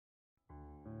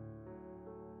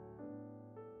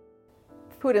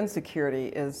Food insecurity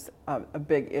is a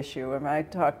big issue. And I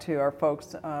talk to our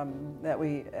folks that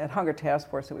we at Hunger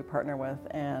Task Force that we partner with,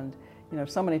 and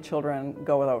so many children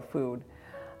go without food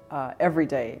every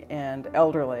day, and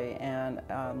elderly, and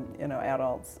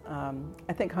adults.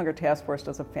 I think Hunger Task Force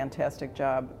does a fantastic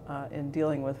job in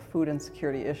dealing with food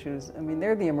insecurity issues. I mean,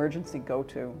 they're the emergency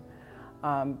go-to,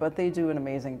 but they do an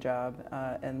amazing job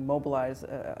and mobilize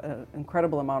an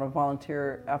incredible amount of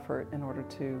volunteer effort in order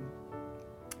to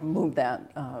move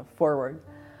that forward.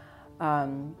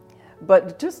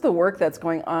 But just the work that's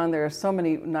going on, there are so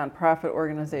many nonprofit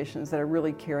organizations that are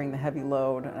really carrying the heavy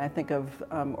load. And I think of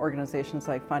organizations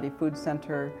like Fondy Food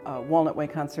Center, Walnut Way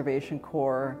Conservation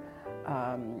Corps,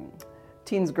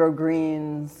 Teens Grow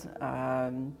Greens,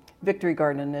 Victory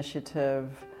Garden Initiative,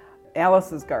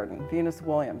 Alice's Garden, Venus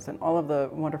Williams, and all of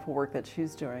the wonderful work that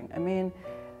she's doing. I mean,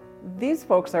 these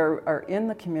folks are in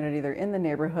the community, they're in the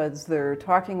neighborhoods, they're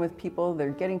talking with people, they're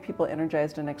getting people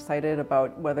energized and excited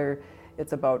about whether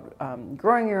it's about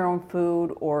growing your own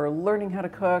food or learning how to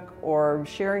cook or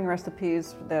sharing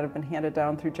recipes that have been handed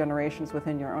down through generations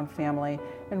within your own family,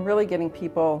 and really getting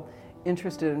people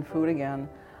interested in food again,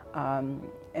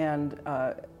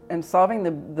 and solving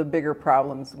the bigger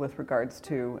problems with regards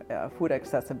to food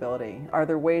accessibility. Are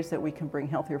there ways that we can bring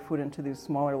healthier food into these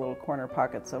smaller little corner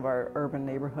pockets of our urban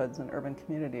neighborhoods and urban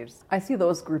communities? I see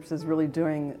those groups as really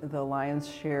doing the lion's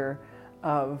share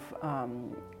of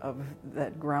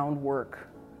that groundwork.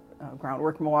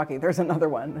 Groundwork Milwaukee, there's another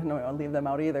one, no, I'll leave them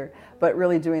out either, but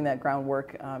really doing that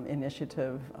groundwork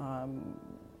initiative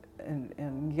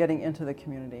and getting into the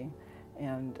community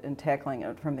and tackling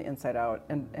it from the inside out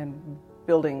and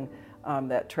building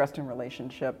that trust and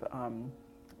relationship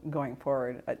going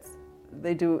forward.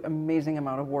 They do an amazing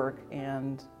amount of work,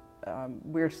 and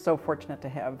we're so fortunate to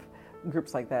have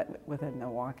groups like that within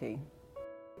Milwaukee.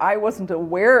 I wasn't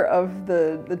aware of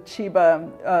the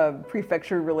Chiba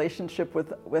prefecture relationship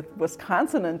with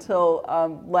Wisconsin until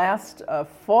last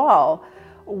fall,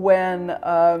 when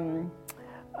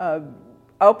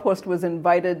Outpost was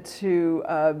invited to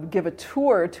give a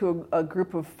tour to a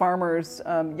group of farmers,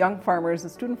 young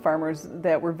farmers, student farmers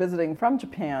that were visiting from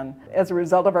Japan. As a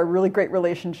result of our really great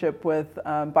relationship with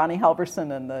Bonnie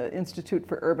Halverson and the Institute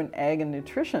for Urban Ag and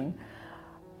Nutrition,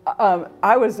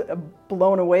 I was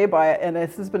blown away by it, and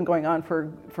this has been going on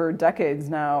for decades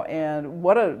now, and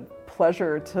what a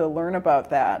pleasure to learn about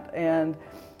that. And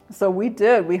so we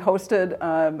hosted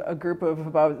a group of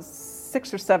about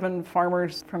 6 or 7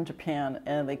 farmers from Japan,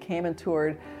 and they came and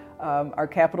toured our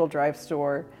Capitol Drive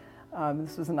store.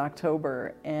 This was in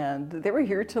October, and they were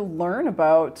here to learn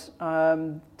about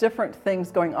different things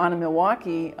going on in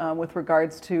Milwaukee with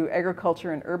regards to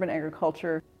agriculture and urban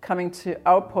agriculture. Coming to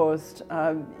Outpost,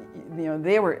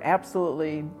 they were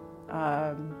absolutely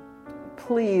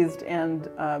pleased and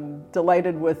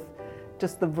delighted with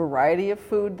just the variety of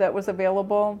food that was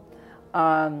available.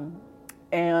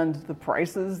 And the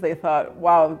prices. They thought,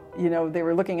 wow, they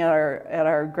were looking at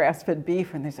our grass-fed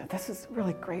beef, and they said, this is a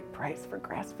really great price for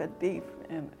grass-fed beef.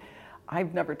 And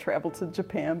I've never traveled to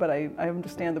Japan, but I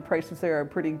understand the prices there are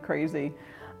pretty crazy.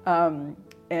 And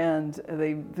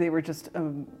they were just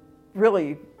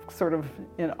really sort of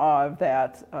in awe of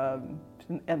that,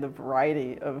 and the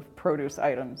variety of produce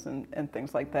items and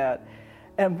things like that.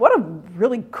 And what a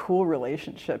really cool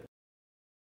relationship.